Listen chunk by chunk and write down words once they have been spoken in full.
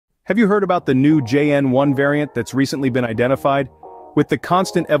Have you heard about the new Jn1 variant that's recently been identified? With the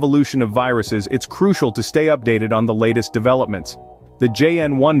constant evolution of viruses, it's crucial to stay updated on the latest developments. The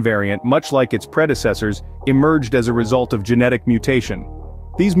Jn1 variant, much like its predecessors, emerged as a result of genetic mutation.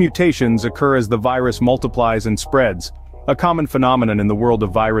 These mutations occur as the virus multiplies and spreads, a common phenomenon in the world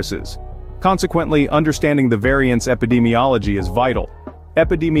of viruses. Consequently, understanding the variant's epidemiology is vital.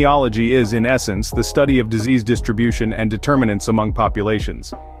 Epidemiology is, in essence, the study of disease distribution and determinants among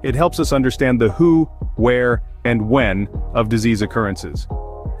populations. It helps us understand the who, where, and when of disease occurrences.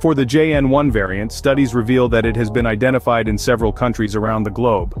 For the Jn1 variant, studies reveal that it has been identified in several countries around the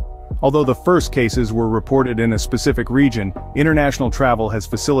globe. Although the first cases were reported in a specific region, international travel has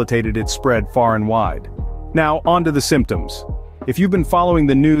facilitated its spread far and wide. Now, on to the symptoms. If you've been following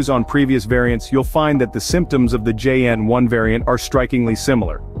the news on previous variants, you'll find that the symptoms of the Jn1 variant are strikingly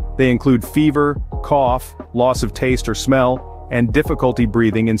similar. They include fever, cough, loss of taste or smell, and difficulty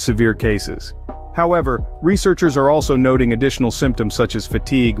breathing in severe cases. However, researchers are also noting additional symptoms such as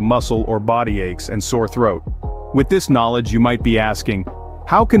fatigue, muscle or body aches, and sore throat. With this knowledge, you might be asking,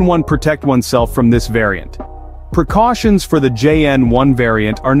 how can one protect oneself from this variant? Precautions for the Jn1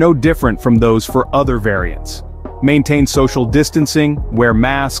 variant are no different from those for other variants. Maintain social distancing, wear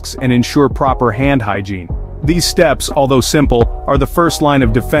masks, and ensure proper hand hygiene. These steps, although simple, are the first line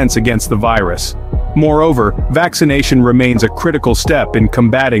of defense against the virus. Moreover, vaccination remains a critical step in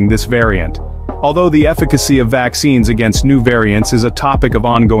combating this variant. Although the efficacy of vaccines against new variants is a topic of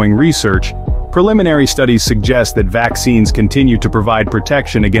ongoing research, preliminary studies suggest that vaccines continue to provide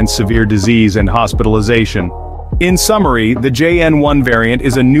protection against severe disease and hospitalization. In summary, the Jn1 variant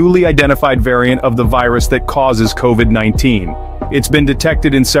is a newly identified variant of the virus that causes COVID-19. It's been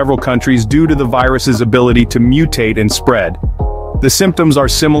detected in several countries due to the virus's ability to mutate and spread. The symptoms are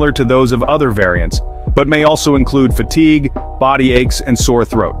similar to those of other variants, but may also include fatigue, body aches, and sore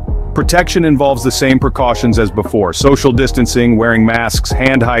throat. Protection involves the same precautions as before: social distancing, wearing masks,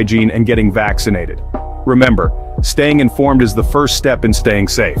 hand hygiene, and getting vaccinated. Remember, staying informed is the first step in staying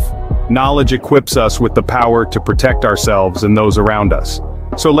safe. Knowledge equips us with the power to protect ourselves and those around us.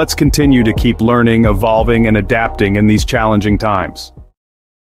 So let's continue to keep learning, evolving, and adapting in these challenging times.